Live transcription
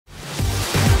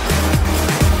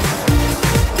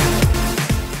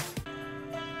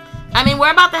I mean,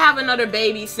 we're about to have another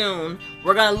baby soon.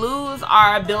 We're gonna lose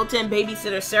our built-in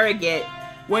babysitter surrogate.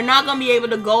 We're not gonna be able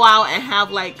to go out and have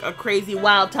like a crazy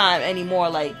wild time anymore.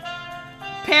 Like,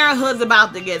 parenthood's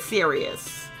about to get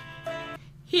serious.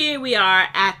 Here we are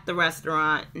at the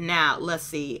restaurant. Now, let's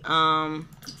see.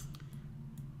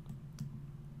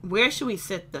 Where should we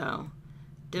sit though?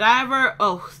 Did I ever...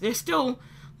 Oh, there's still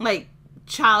like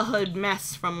childhood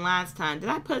mess from last time. Did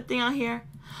I put a thing on here?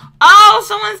 Oh,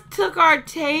 someone took our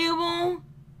table.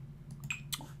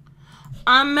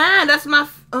 I'm mad. That's my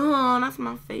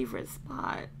favorite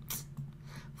spot.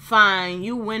 Fine,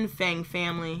 you win, Fang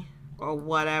family, or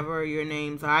whatever your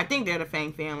names are. I think they're the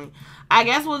Fang family. I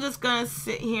guess we're just gonna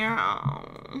sit here.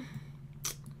 Oh.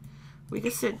 We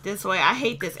can sit this way. I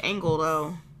hate this angle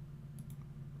though.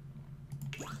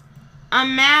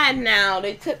 I'm mad now.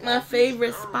 They took my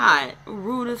favorite spot.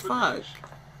 Rude as fuck.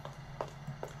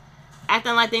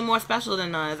 Acting like they more special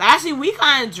than us. Actually, we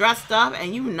kind of dressed up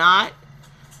and you not.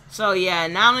 So yeah,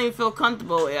 now I don't even feel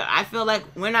comfortable. I feel like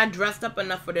we're not dressed up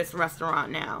enough for this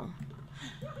restaurant now.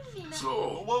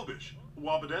 So, well, Bish,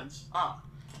 Wabadens? Ah,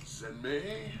 send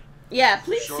me. Yeah,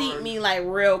 please seat me like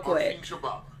real quick.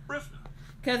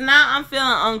 Cause now I'm feeling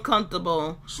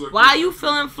uncomfortable. Why are you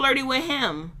feeling flirty with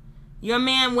him? Your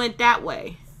man went that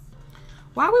way.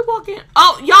 Why are we walking?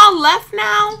 Oh, y'all left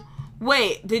now?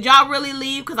 Wait, did y'all really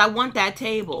leave? Because I want that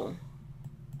table.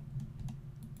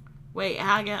 Wait,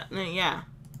 how I got... Yeah.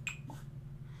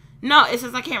 No, it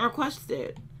says I can't request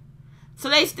it. So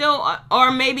they still...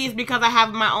 or maybe it's because I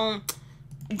have my own...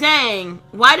 Dang.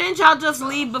 Why didn't y'all just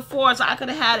leave before so I could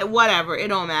have had it? Whatever. It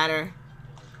don't matter.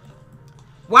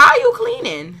 Why are you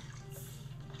cleaning?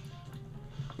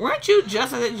 Weren't you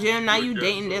just at the gym? Now you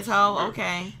dating this hoe?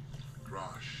 Okay.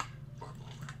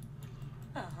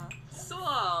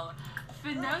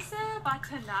 He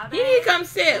need to come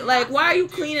sit. Like, why are you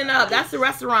cleaning up? That's the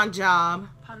restaurant job.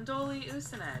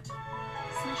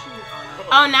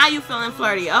 Oh, now you feeling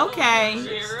flirty.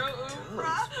 Okay.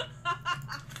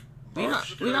 We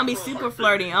gonna be super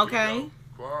flirty, okay?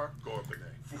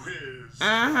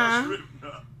 Uh-huh.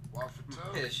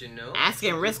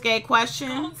 Asking risque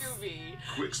questions.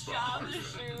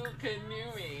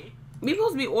 We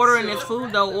supposed to be ordering this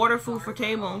food though. Order food for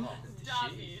table.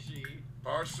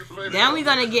 Then we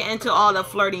gonna get into all the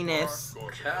flirtiness.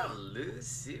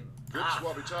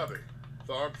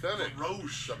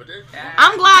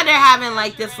 I'm glad they're having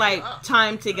like this like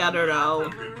time together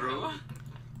though.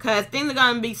 Cause things are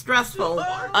gonna be stressful.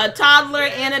 A toddler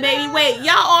and a baby. Wait,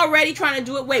 y'all already trying to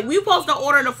do it? Wait, we supposed to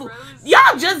order the food.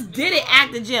 Y'all just did it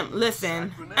at the gym.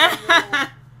 Listen.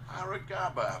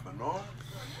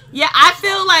 Yeah, I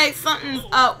feel like something's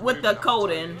up with the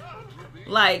coding.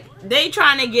 Like, they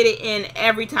trying to get it in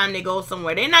every time they go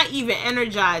somewhere. They're not even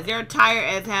energized. They're tired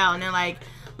as hell. And they're like,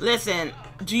 listen,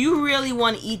 do you really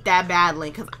want to eat that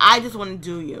badly? Because I just want to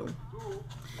do you.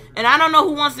 And I don't know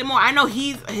who wants it more. I know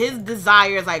his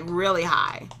desire is like really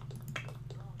high.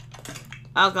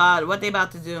 Oh God, what they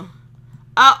about to do?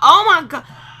 Oh my God.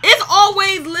 It's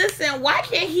always, listen, why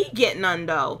can't he get none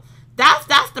though?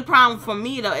 That's the problem for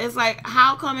me though. It's like,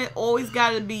 how come it always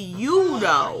gotta be you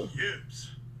though?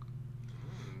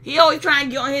 He always trying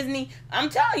to get on his knee. I'm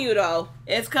telling you though,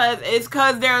 it's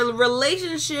cause their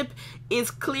relationship is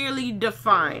clearly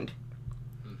defined.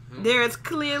 There is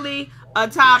clearly a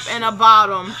top and a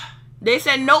bottom. They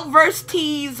said no verse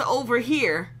T's over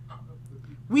here.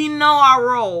 We know our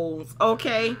roles,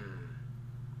 okay?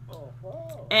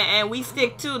 And we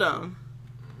stick to them.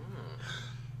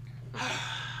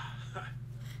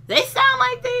 They sound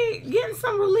like they getting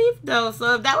some relief though.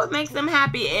 So if that would make them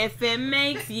happy, if it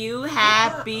makes you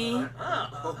happy.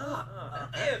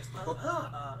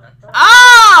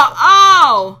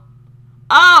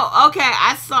 Oh, okay.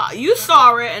 You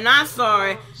saw it and I saw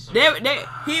it.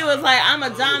 He was like, I'm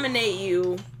gonna dominate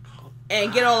you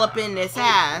and get all up in this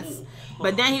ass.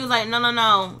 But then he was like,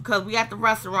 no, because we at the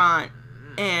restaurant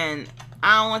and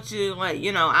I don't want you, like,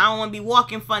 you know, I don't want to be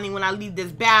walking funny when I leave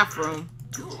this bathroom.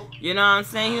 You know what I'm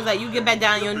saying? He was like, you get back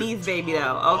down on your knees, baby,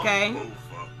 though, okay?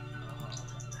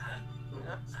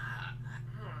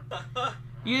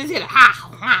 You just hit a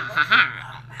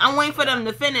ha. I'm waiting for them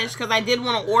to finish because I did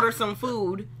want to order some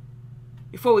food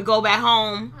before we go back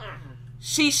home.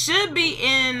 She should be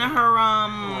in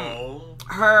her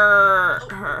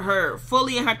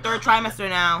fully in her third trimester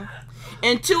now.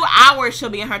 In 2 hours, she'll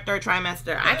be in her third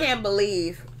trimester. I can't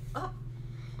believe.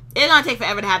 It's gonna take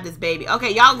forever to have this baby.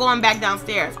 Okay, y'all going back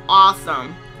downstairs.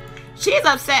 Awesome. She's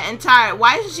upset and tired.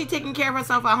 Why isn't she taking care of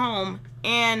herself at home?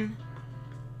 And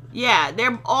yeah,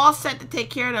 they're all set to take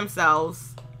care of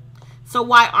themselves. So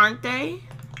why aren't they?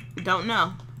 Don't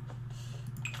know.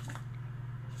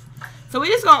 So we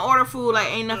just gonna order food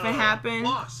like ain't nothing happened.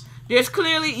 Boss. There's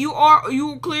clearly you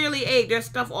clearly ate. There's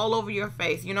stuff all over your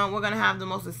face. You know we're gonna have the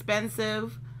most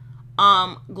expensive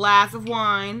glass of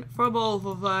wine for both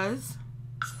of us.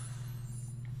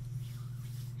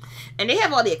 And they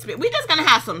have all the experience. We're just gonna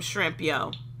have some shrimp,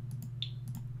 yo.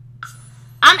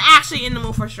 I'm actually in the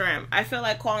mood for shrimp. I feel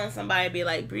like calling somebody and be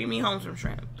like, bring me home some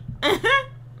shrimp. What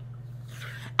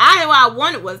I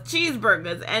wanted was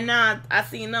cheeseburgers, and now I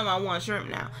seen them. I want shrimp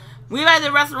now. We were at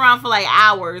the restaurant for like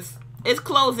hours. It's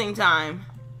closing time.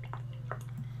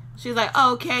 She's like,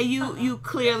 okay, you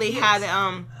clearly had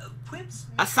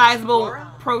a sizable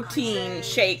protein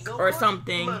shake or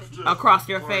something across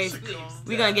your face.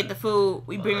 We're gonna get the food.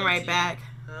 We bring it right back.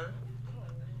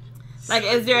 Like,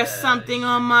 is there something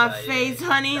on my face,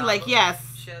 honey? Like,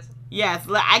 yes. Yes.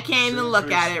 I can't even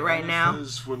look at it right now.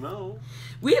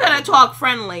 We gotta talk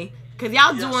friendly, because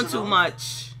y'all doing too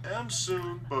much.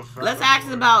 Let's ask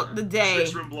about the day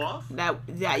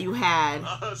that you had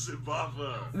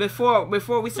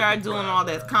before we started doing all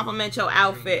this. Compliment your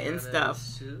outfit and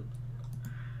stuff.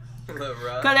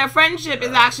 Because their friendship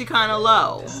is actually kind of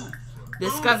low.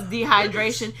 Discuss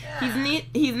dehydration.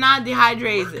 He's not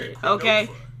dehydrated, okay?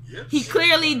 He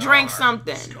clearly drank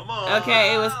something,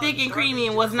 okay? It was thick and creamy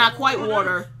and was not quite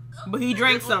water, but he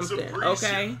drank something,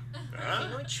 okay?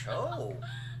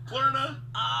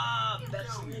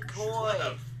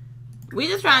 We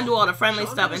just trying to do all the friendly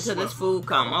stuff until this food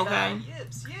come, okay?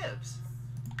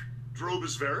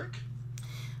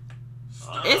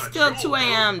 It's still 2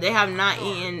 a.m. They have not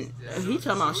eaten. He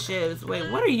talking about shivs.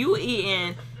 Wait, what are you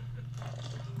eating?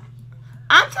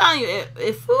 I'm telling you,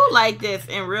 if food like this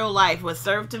in real life was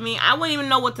served to me, I wouldn't even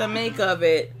know what to make of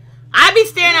it. I'd be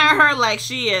staring at her like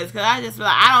she is, because I just feel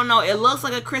like, I don't know, it looks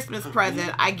like a Christmas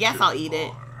present. I guess I'll eat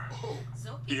it.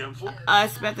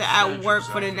 Expected at work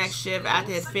for the next shift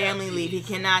after his family leave. He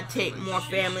cannot take more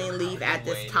family leave at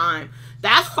this time.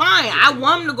 That's fine. I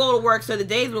want him to go to work so the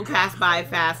days will pass by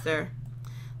faster.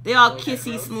 They all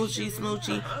kissy, smoochy,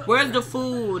 smoochy. Where's the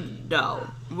food, though?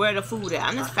 Where the food at?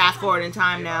 I'm just fast forwarding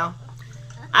time now.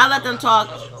 I let them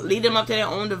talk, lead them up to their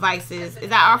own devices. Is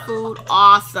that our food?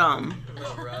 Awesome.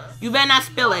 You better not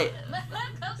spill it.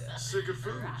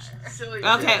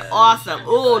 Okay, awesome.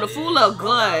 Ooh, the food look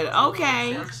good.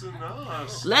 Okay.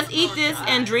 Let's eat this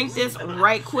and drink this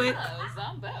right quick.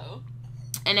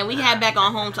 And then we head back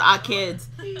on home to our kids.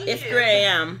 It's 3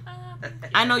 a.m.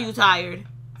 I know you tired.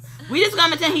 We just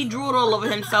gonna pretend he drooled all over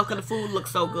himself because the food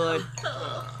looks so good.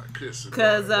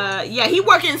 Because, yeah, he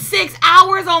working 6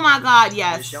 hours. Oh, my God.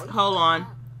 Yes. Hold on.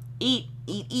 Eat,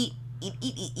 eat, eat. Eat,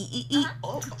 eat, eat, eat, eat, eat.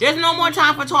 There's no more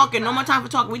time for talking. No more time for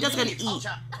talking. We're just gonna eat.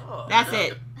 That's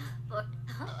it.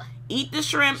 Eat the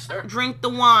shrimp. Drink the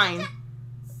wine.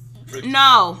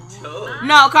 No.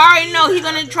 No, Kari, no. He's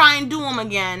gonna try and do him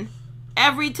again.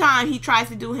 Every time he tries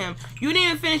to do him. You didn't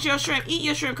even finish your shrimp. Eat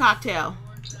your shrimp cocktail.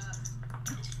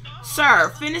 Sir,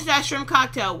 finish that shrimp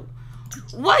cocktail.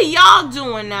 What are y'all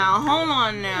doing now? Hold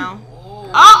on now.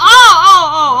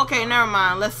 Oh, okay, never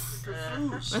mind. Let's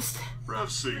are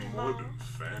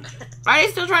they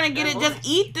still trying to get it? Just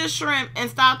eat the shrimp and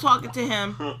stop talking to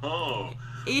him.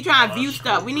 You trying to view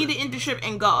stuff. We need to eat the shrimp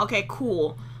and go. Okay,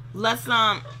 cool. Let's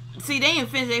see, they didn't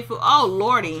finish their food. Oh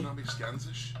lordy.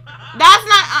 That's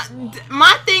not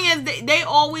my thing is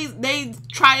they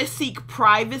try to seek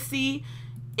privacy.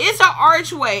 It's an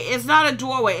archway. It's not a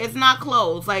doorway. It's not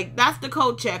closed. Like, that's the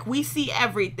code check. We see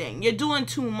everything. You're doing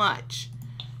too much.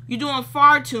 You're doing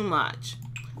far too much.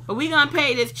 But we gonna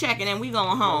pay this check and then we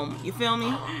going home. You feel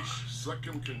me?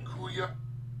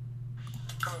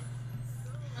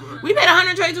 We paid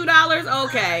 $122?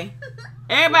 Okay.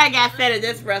 Everybody got fed at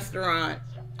this restaurant.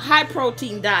 High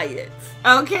protein diets.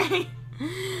 Okay?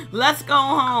 Let's go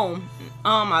home.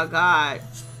 Oh my God.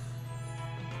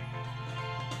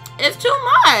 It's too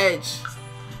much.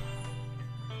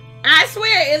 And I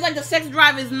swear, it's like the sex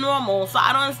drive is normal. So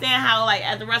I don't understand how, like,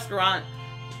 at the restaurant,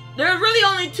 there's really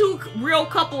only 2 real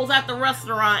couples at the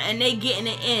restaurant, and they getting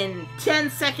it in 10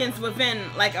 seconds within,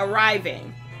 like,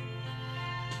 arriving.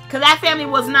 Because that family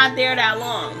was not there that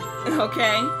long.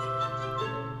 Okay?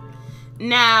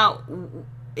 Now,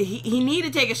 he need to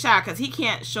take a shower because he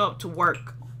can't show up to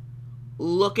work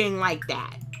looking like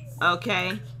that.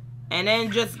 Okay? And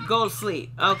then just go to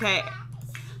sleep, okay?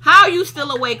 How are you still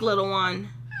awake, little one?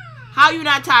 How you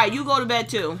not tired? You go to bed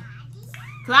too.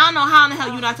 Because I don't know how in the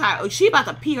hell you not tired. Oh, she about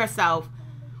to pee herself.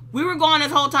 We were going this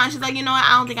whole time. She's like, you know what?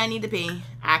 I don't think I need to pee.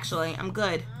 Actually, I'm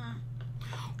good.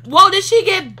 Whoa, did she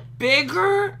get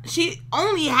bigger? She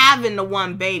only having the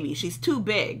 1 baby. She's too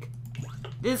big.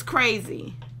 This is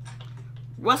crazy.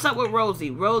 What's up with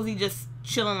Rosie? Rosie just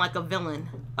chilling like a villain.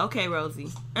 Okay,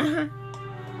 Rosie.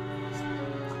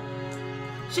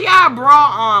 She got a bra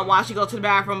on while she goes to the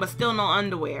bathroom, but still no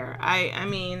underwear. I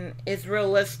mean, it's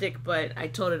realistic, but I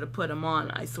told her to put them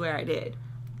on. I swear I did.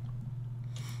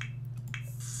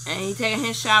 And he taking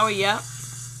his shower, yep.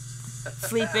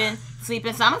 Sleeping. So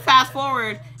I'm gonna fast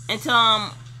forward until,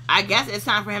 I guess it's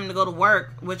time for him to go to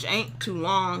work, which ain't too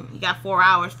long. He got 4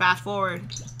 hours. Fast forward.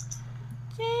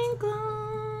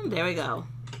 Jingle. There we go.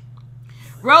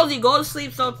 Rosie, go to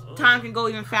sleep so time can go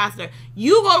even faster.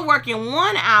 You go to work in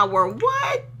 1 hour.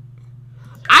 What?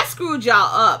 I screwed y'all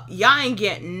up. Y'all ain't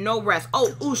getting no rest.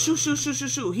 Oh, ooh, shoot.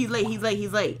 He's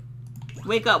late.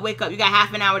 Wake up. You got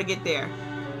half an hour to get there.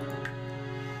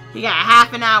 He got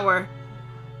half an hour.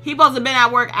 He supposed to have been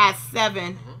at work at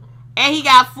 7. And he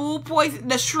got food poisoning.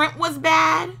 The shrimp was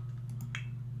bad.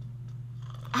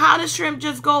 How did shrimp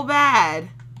just go bad?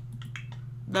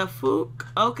 The fook.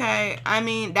 Okay. I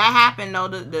mean, that happened though.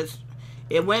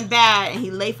 It went bad and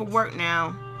he late for work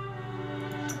now.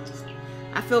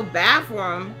 I feel bad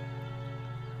for him.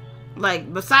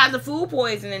 Like, besides the food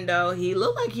poisoning though, he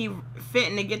looked like he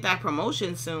fitting to get that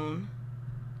promotion soon.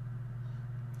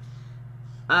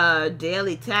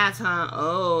 Daily tasks, huh?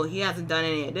 Oh, he hasn't done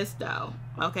any of this though.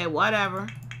 Okay, whatever.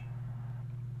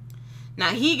 Now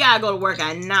he gotta go to work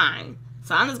at 9.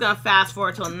 So I'm just gonna fast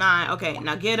forward till 9. Okay,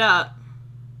 now get up.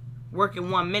 Work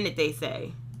in 1 minute, they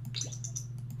say.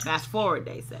 Fast forward,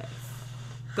 they say.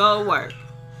 Go to work.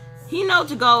 He knows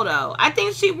to go, though. I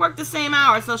think she worked the same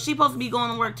hours, so she's supposed to be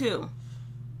going to work, too.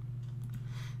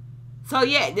 So,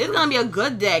 yeah, this is going to be a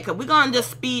good day, because we're going to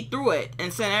just speed through it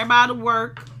and send everybody to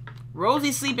work.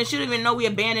 Rosie's sleeping. She don't even know we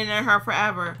abandoned her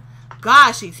forever.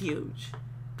 Gosh, she's huge.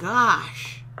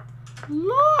 Gosh.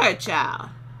 Lord, child.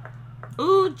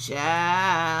 Ooh,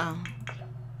 child.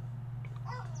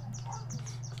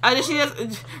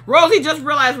 Rosie just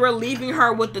realized we're leaving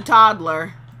her with the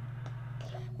toddler.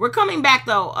 We're coming back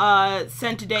though.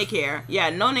 Sent to daycare. Yeah,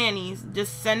 no nannies.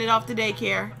 Just send it off to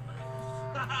daycare.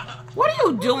 What are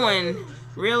you doing?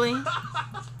 Really?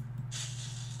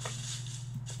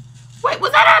 Wait,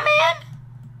 was that our man?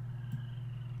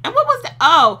 And what was that?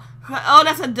 Oh,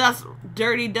 that's a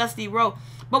dirty, dusty road.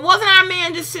 But wasn't our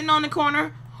man just sitting on the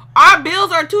corner? Our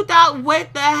bills are $2,000.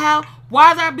 What the hell?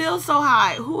 Why is our bill so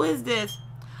high? Who is this?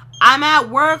 I'm at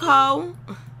work, ho.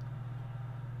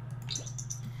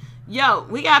 Yo,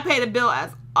 we gotta pay the bill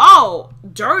as... Oh,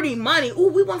 dirty money. Ooh,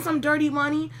 we want some dirty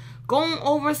money. Going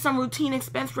over some routine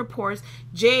expense reports.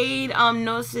 Jade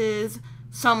notices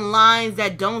some lines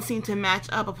that don't seem to match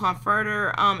up. Upon further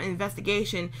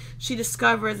investigation, she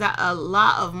discovers that a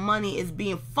lot of money is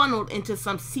being funneled into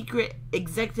some secret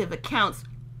executive accounts.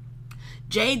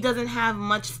 Jade doesn't have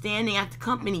much standing at the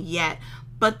company yet,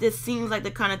 but this seems like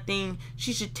the kind of thing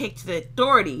she should take to the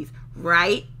authorities,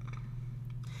 right?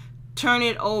 Turn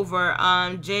it over.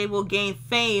 Jade will gain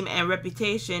fame and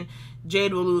reputation.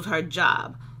 Jade will lose her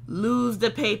job. Lose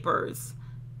the papers.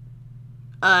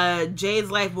 Jade's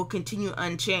life will continue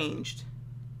unchanged.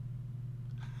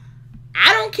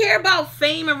 I don't care about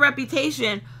fame and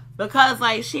reputation because,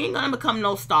 like, she ain't gonna become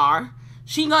no star.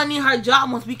 She ain't gonna need her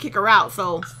job once we kick her out.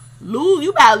 So,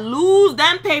 you better lose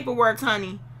them paperwork,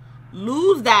 honey.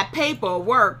 Lose that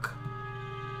paperwork.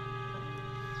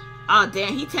 Oh,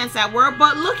 damn, he tense at work.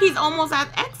 But look, he's almost as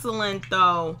excellent,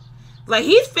 though. Like,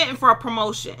 he's fitting for a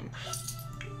promotion.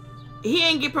 He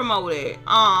ain't get promoted.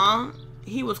 Aw.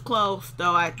 He was close,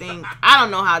 though, I think. I don't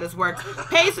know how this works.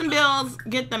 Pay some bills,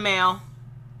 get the mail.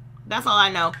 That's all I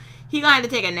know. He gonna have to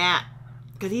take a nap.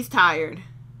 Because he's tired.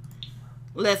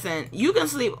 Listen, you can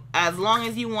sleep as long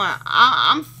as you want.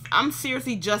 I'm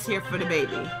seriously just here for the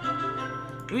baby.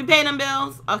 We paid them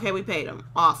bills? Okay, we paid them.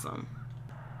 Awesome.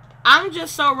 I'm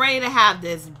just so ready to have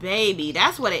this baby.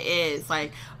 That's what it is.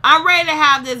 Like, I'm ready to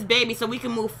have this baby so we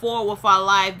can move forward with our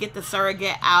life, get the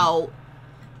surrogate out.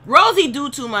 Rosie do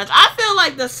too much. I feel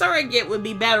like the surrogate would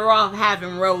be better off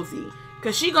having Rosie.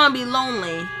 Because she gonna be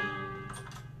lonely.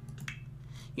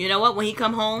 You know what? When he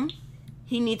come home,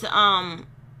 he need to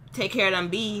take care of them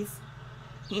bees.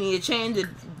 He need to change the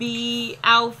bee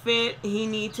outfit. He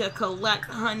need to collect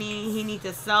honey. He need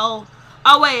to sell.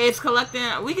 Oh wait, it's collecting.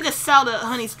 We can just sell the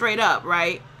honey straight up,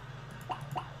 right?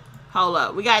 Hold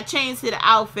up. We gotta change to the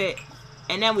outfit,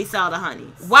 and then we sell the honey.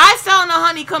 Why selling the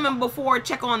honey coming before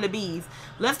check on the bees?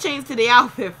 Let's change to the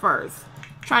outfit first.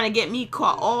 Trying to get me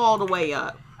caught all the way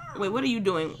up. Wait, what are you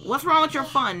doing? What's wrong with your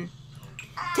fun?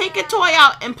 Take a toy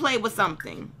out and play with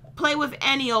something. Play with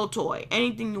any old toy.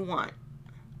 Anything you want.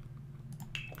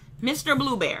 Mr.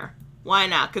 Blue Bear. Why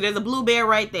not? Because there's a blue bear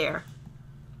right there.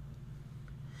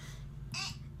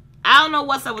 I don't know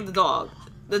what's up with the dog.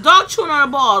 The dog chewing on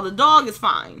a ball. The dog is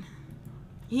fine.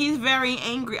 He's very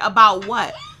angry about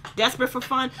what? Desperate for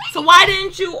fun. So why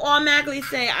didn't you automatically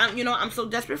say, I'm so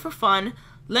desperate for fun.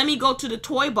 Let me go to the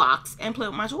toy box and play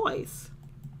with my toys.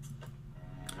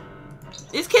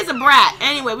 This kid's a brat.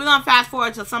 Anyway, we're gonna fast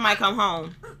forward till somebody come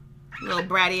home. Little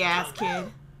bratty ass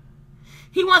kid.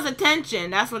 He wants attention.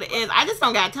 That's what it is. I just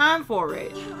don't got time for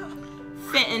it.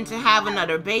 Fitting to have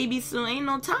another baby soon. Ain't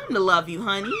no time to love you,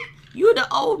 honey. You the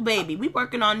old baby. We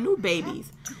working on new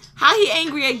babies. How he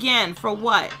angry again? For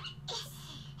what?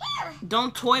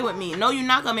 Don't toy with me. No, you're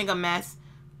not gonna make a mess.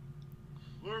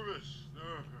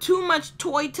 Too much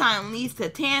toy time leads to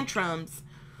tantrums.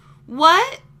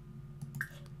 What?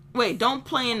 Wait, don't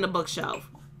play in the bookshelf.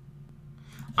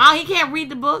 Oh, he can't read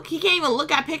the book? He can't even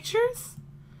look at pictures?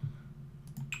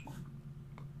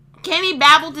 Can he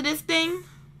babble to this thing?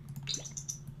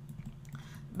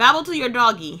 Babble to your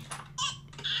doggy.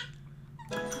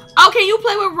 Oh, can you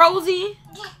play with Rosie?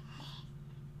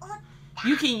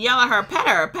 You can yell at her. Pet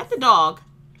her. Pet the dog.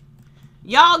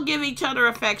 Y'all give each other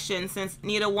affection since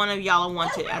neither one of y'all are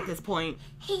wanted at this point.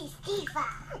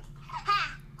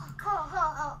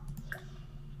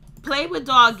 Play with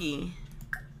doggy.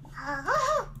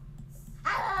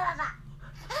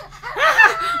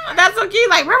 That's so cute.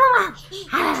 Like,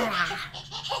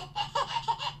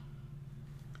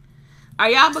 are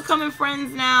y'all becoming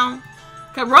friends now?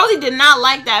 Cause Rosie did not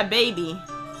like that baby.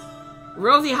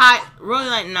 Rosie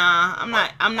like, nah,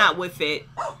 I'm not with it.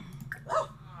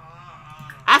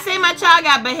 I say my child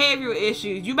got behavioral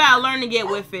issues. You better learn to get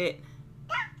with it.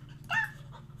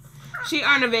 She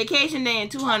earned a vacation day and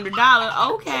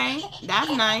 $200. Okay,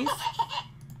 that's nice.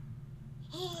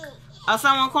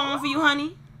 Someone calling for you,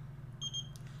 honey?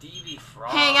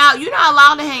 Hang out. You're not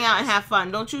allowed to hang out and have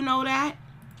fun. Don't you know that?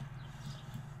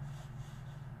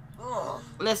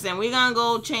 Listen, we're gonna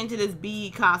go change to this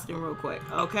bee costume real quick,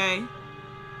 okay?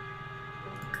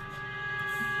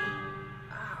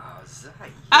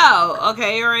 Oh,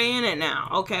 okay, you're already in it now.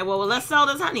 Okay, well, let's sell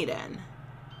this honey then.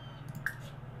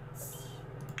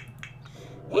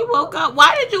 He woke up.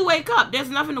 Why did you wake up? There's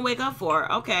nothing to wake up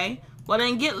for. Okay, well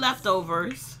then get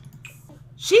leftovers.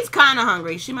 She's kind of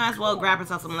hungry. She might as well grab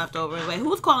herself some leftovers. Wait,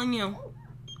 who's calling you?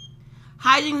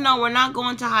 Hijinks? No, we're not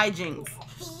going to hijinks.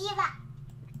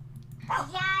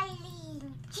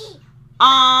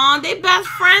 Aw, they best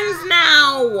friends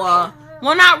now.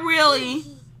 Well, not really,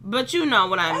 but you know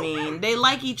what I mean. They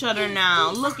like each other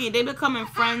now. Looky, they becoming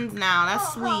friends now.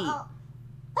 That's sweet.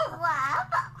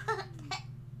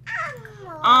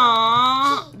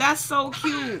 Aw, that's so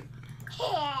cute.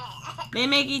 They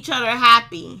make each other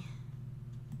happy.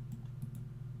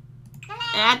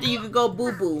 And after you could go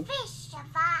boo-boo.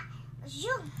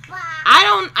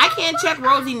 I can't check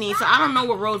Rosie needs, so I don't know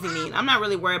what Rosie needs. I'm not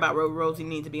really worried about what Rosie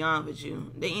needs, to be honest with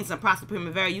you. They eat some pasta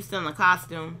primavera. You still in a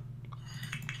costume.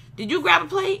 Did you grab a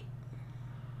plate?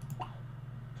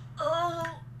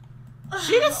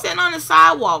 She just sitting on the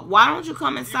sidewalk. Why don't you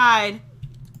come inside,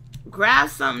 grab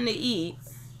something to eat?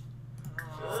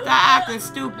 Stop acting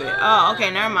stupid. Oh, okay,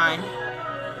 never mind.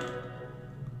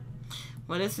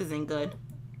 Well, this isn't good.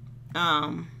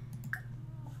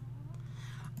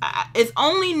 It's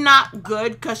only not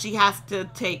good because she has to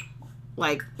take,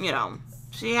 like, you know,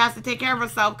 she has to take care of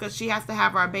herself because she has to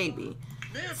have our baby.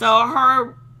 So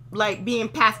her, like, being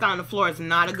passed on the floor is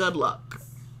not a good look.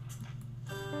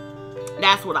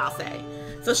 That's what I'll say.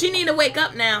 So she need to wake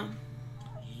up now.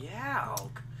 Yeah.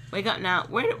 Wake up now.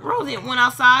 Where did Rosie went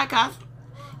outside? Cause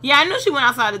yeah, I knew she went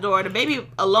outside the door. The baby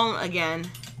alone again,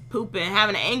 pooping,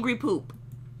 having an angry poop.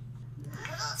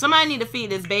 Somebody need to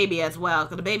feed this baby as well,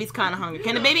 because the baby's kind of hungry.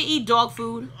 Can the baby eat dog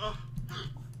food?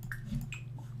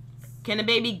 Can the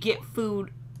baby get food?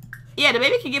 Yeah, the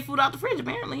baby can get food out the fridge,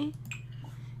 apparently.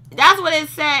 That's what it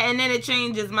said, and then it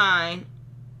changed its mind.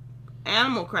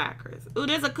 Animal crackers. Ooh,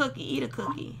 there's a cookie. Eat a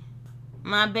cookie.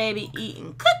 My baby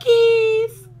eating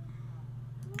cookies.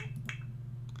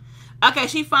 Okay,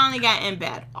 she finally got in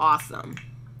bed. Awesome.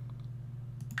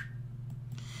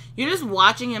 You're just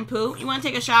watching him poop. You want to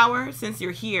take a shower since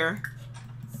you're here?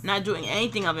 Not doing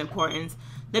anything of importance.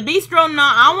 The bistro, no,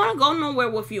 I don't want to go nowhere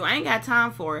with you. I ain't got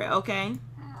time for it, okay? And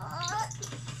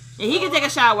he can take a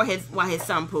shower while his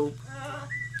son poop.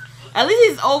 At least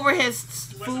he's over his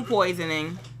food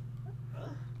poisoning.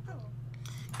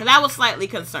 Because that was slightly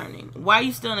concerning. Why are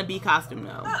you still in a bee costume,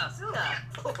 though?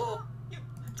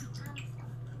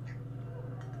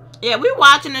 Yeah, we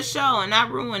watching the show and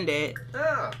that ruined it.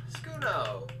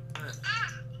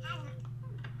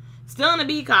 Still in a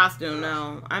bee costume,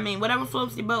 though. I mean, whatever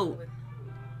floats your boat.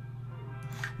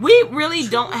 We really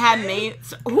don't have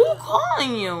maids. Who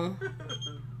calling you?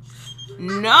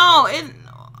 No,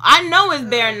 I know it's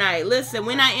bear night. Listen,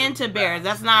 we're not into bears.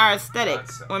 That's not our aesthetic.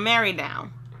 We're married now.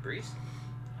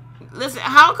 Listen,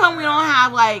 how come we don't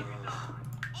have, like,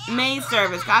 maid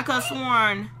service? I could have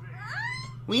sworn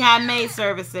we had maid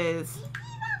services.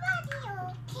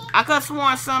 I could have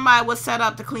sworn somebody was set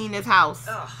up to clean this house.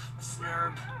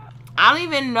 I don't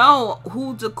even know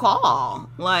who to call.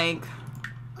 Like,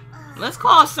 let's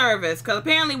call service, because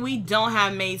apparently we don't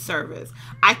have maid service.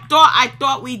 I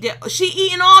thought we did. She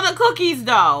eating all the cookies,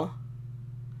 though.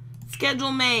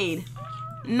 Schedule maid.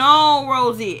 No,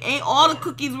 Rosie. Ain't all the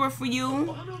cookies were for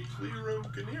you?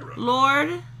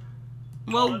 Lord?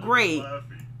 Well, great.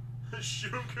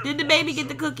 Did the baby get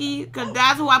the cookie? Because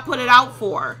that's who I put it out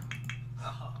for.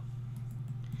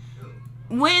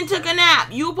 When took a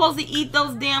nap? You were supposed to eat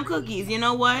those damn cookies. You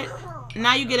know what?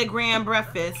 Now you get a grand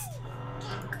breakfast.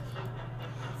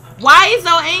 Why are you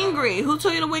so angry? Who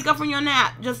told you to wake up from your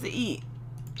nap just to eat?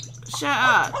 Shut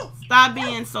up. Stop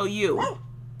being so you.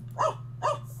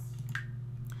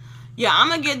 Yeah, I'm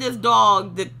going to get this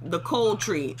dog the cold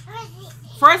treat.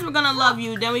 First, we're going to love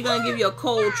you. Then we're going to give you a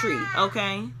cold treat.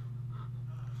 Okay?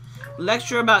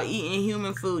 Lecture about eating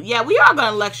human food. Yeah, we are going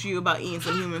to lecture you about eating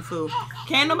some human food.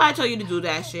 Can't nobody tell you to do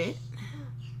that shit.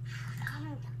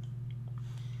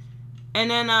 And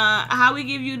then, how we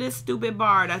give you this stupid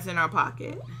bar that's in our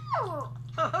pocket?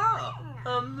 If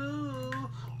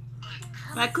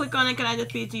I click on it, can I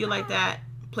just feed it to you like that?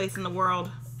 Place in the world.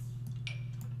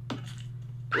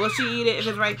 Will she eat it if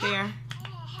it's right there?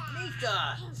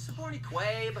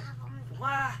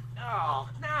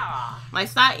 Like,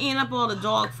 stop eating up all the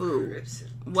dog food.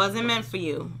 Wasn't meant for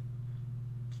you.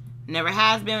 Never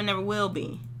has been, never will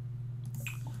be.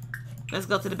 Let's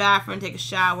go to the bathroom, take a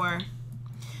shower.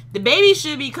 The baby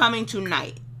should be coming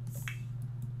tonight.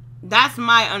 That's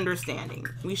my understanding.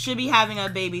 We should be having a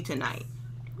baby tonight.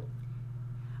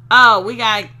 Oh, we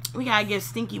gotta give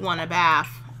Stinky One a bath.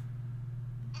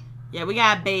 Yeah, we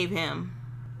gotta bathe him.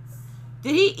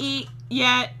 Did he eat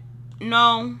yet?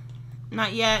 No,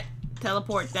 not yet.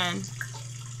 Teleport then.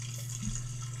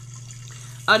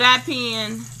 Oh, that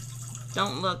peeing.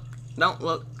 Don't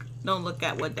look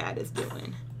at what that is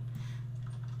doing.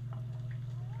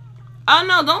 Oh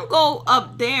no, don't go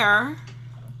up there.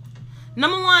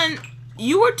 Number one,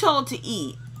 you were told to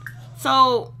eat.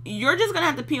 So you're just gonna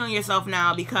have to pee on yourself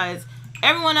now because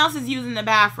everyone else is using the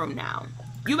bathroom now.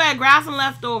 You better grab some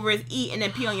leftovers, eat, and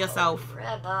then pee on yourself.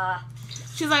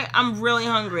 She's like, I'm really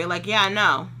hungry. Like, yeah, I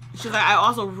know. She's like, I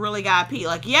also really gotta pee.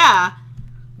 Like, yeah,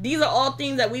 these are all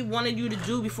things that we wanted you to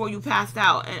do before you passed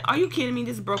out. And are you kidding me?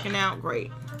 This is broken out?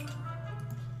 Great.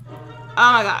 Oh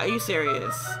my god, are you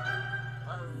serious?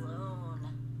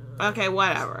 Okay,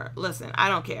 whatever. Listen, I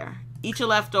don't care. Eat your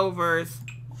leftovers.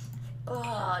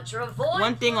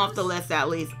 One thing off the list at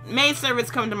least. Maid service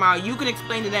come tomorrow. You can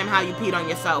explain to them how you peed on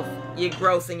yourself. You're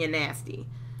gross and you're nasty.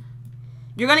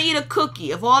 You're gonna eat a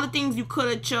cookie. Of all the things you could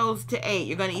have chose to eat,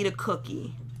 you're gonna eat a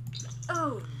cookie.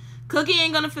 Oh. Cookie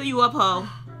ain't gonna fill you up, ho.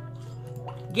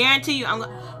 Guarantee you I'm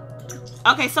gonna...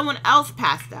 Okay, someone else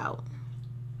passed out.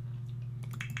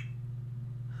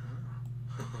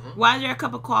 Why is there a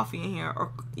cup of coffee in here?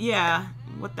 Or yeah,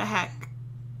 what the heck?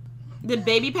 Did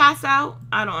baby pass out?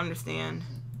 I don't understand.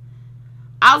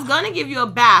 I was gonna give you a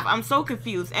bath. I'm so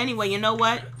confused. Anyway, you know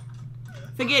what?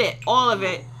 Forget it. All of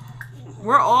it.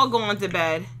 We're all going to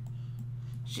bed.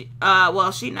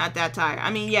 Well, she's not that tired. I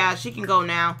mean, yeah, she can go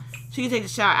now. She can take a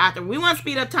shower after. We want to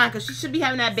speed up time because she should be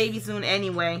having that baby soon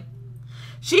anyway.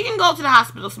 She can go to the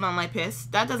hospital smelling like piss.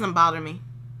 That doesn't bother me.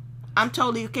 I'm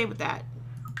totally okay with that.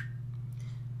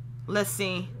 Let's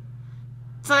see.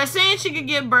 So they're saying she could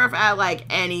give birth at like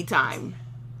any time.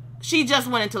 She just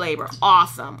went into labor.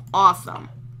 Awesome. Awesome.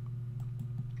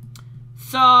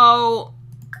 So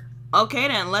okay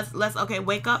then. Let's okay,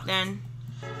 wake up then.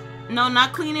 No,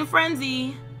 not cleaning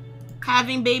frenzy.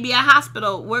 Having baby at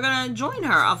hospital. We're gonna join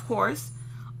her, of course.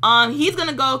 He's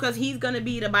gonna go because he's gonna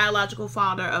be the biological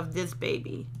father of this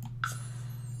baby.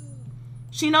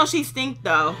 She knows she stink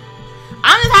though.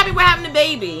 I'm just happy we're having a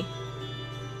baby.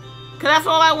 Cause that's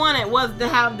all I wanted was to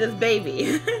have this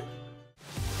baby.